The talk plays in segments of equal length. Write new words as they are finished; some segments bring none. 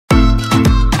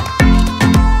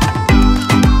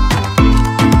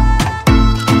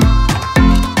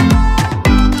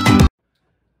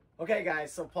Okay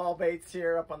guys, so Paul Bates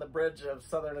here up on the bridge of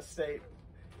Southern Estate,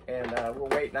 and we're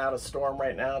waiting out a storm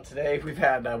right now. Today we've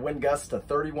had wind gusts to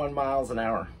 31 miles an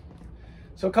hour.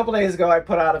 So a couple days ago I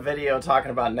put out a video talking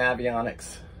about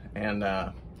Navionics, and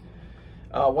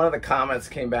one of the comments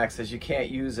came back, says you can't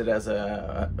use it as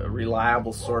a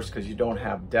reliable source because you don't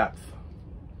have depth.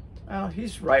 Well,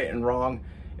 he's right and wrong.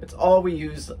 It's all we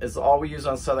use. It's all we use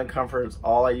on Southern Comfort. It's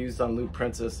all I used on Loop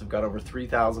Princess. I've got over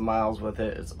 3,000 miles with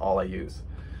it. It's all I use.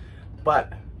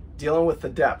 But dealing with the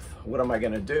depth, what am I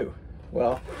going to do?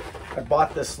 Well, I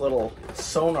bought this little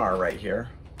Sonar right here.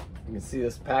 You can see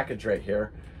this package right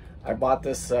here. I bought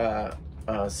this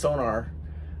Sonar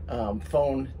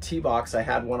phone T-Box. I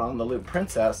had one on the Loop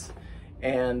Princess,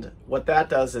 and what that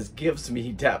does is gives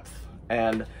me depth.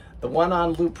 And the one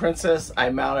on Loop Princess,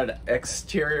 I mounted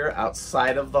exterior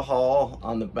outside of the hull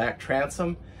on the back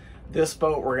transom. This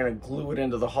boat, we're gonna glue it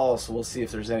into the hull, so we'll see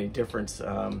if there's any difference.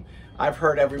 I've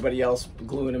heard everybody else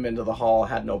gluing them into the hull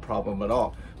had no problem at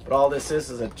all. But all this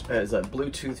is a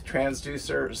Bluetooth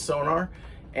transducer sonar,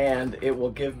 and it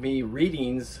will give me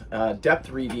readings, depth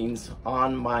readings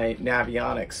on my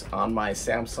Navionics, on my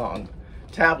Samsung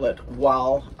tablet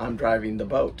while I'm driving the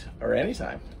boat or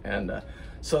anytime. And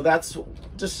so that's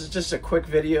just a quick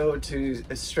video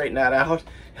to straighten that out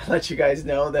and let you guys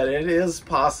know that it is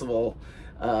possible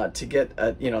to get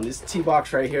this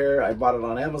T-Box right here. I bought it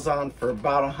on Amazon for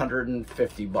about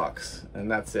 150 bucks,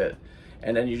 and that's it.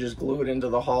 And then you just glue it into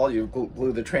the hull. You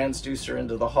glue the transducer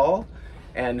into the hull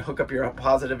and hook up your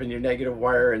positive and your negative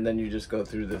wire, and then you just go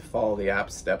through follow the app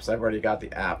steps. I've already got the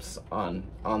apps on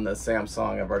the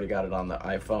Samsung. I've already got it on the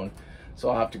iPhone, so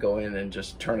I'll have to go in and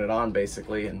just turn it on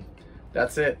basically, and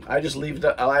that's it. I just leave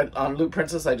it on Loop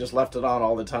Princess. I just left it on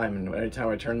all the time, and anytime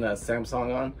I turn the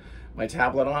Samsung on, my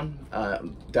tablet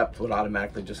on, depth would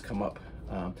automatically just come up.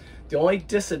 The only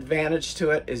disadvantage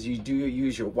to it is you do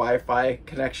use your Wi-Fi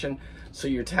connection, so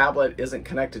your tablet isn't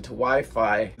connected to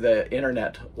Wi-Fi, the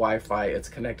internet Wi-Fi. It's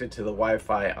connected to the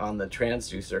Wi-Fi on the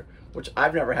transducer, which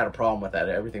I've never had a problem with that.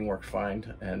 Everything worked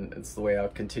fine, and it's the way I'll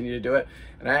continue to do it.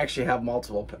 And I actually have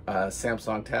multiple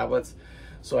Samsung tablets,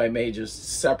 so I may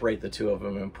just separate the two of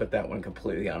them and put that one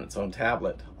completely on its own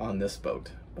tablet on this boat.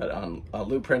 But on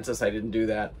Loop Princess, I didn't do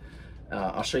that.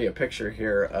 I'll show you a picture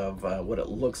here of what it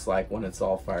looks like when it's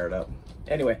all fired up.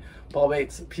 Anyway, Paul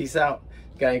Bates, peace out.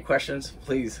 Got any questions,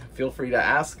 please feel free to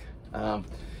ask.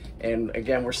 And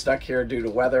again, we're stuck here due to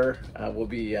weather. We'll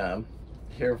be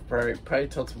here probably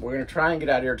till we're gonna try and get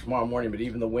out of here tomorrow morning, but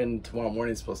even the wind tomorrow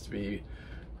morning is supposed to be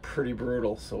pretty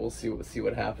brutal, so we'll see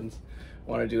what happens. I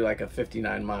want to do like a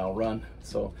 59-mile run,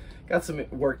 so got some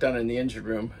work done in the engine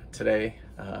room today,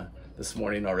 this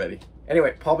morning already.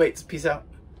 Anyway, Paul Bates, peace out.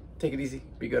 Take it easy.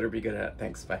 Be good or be good at it.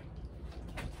 Thanks. Bye.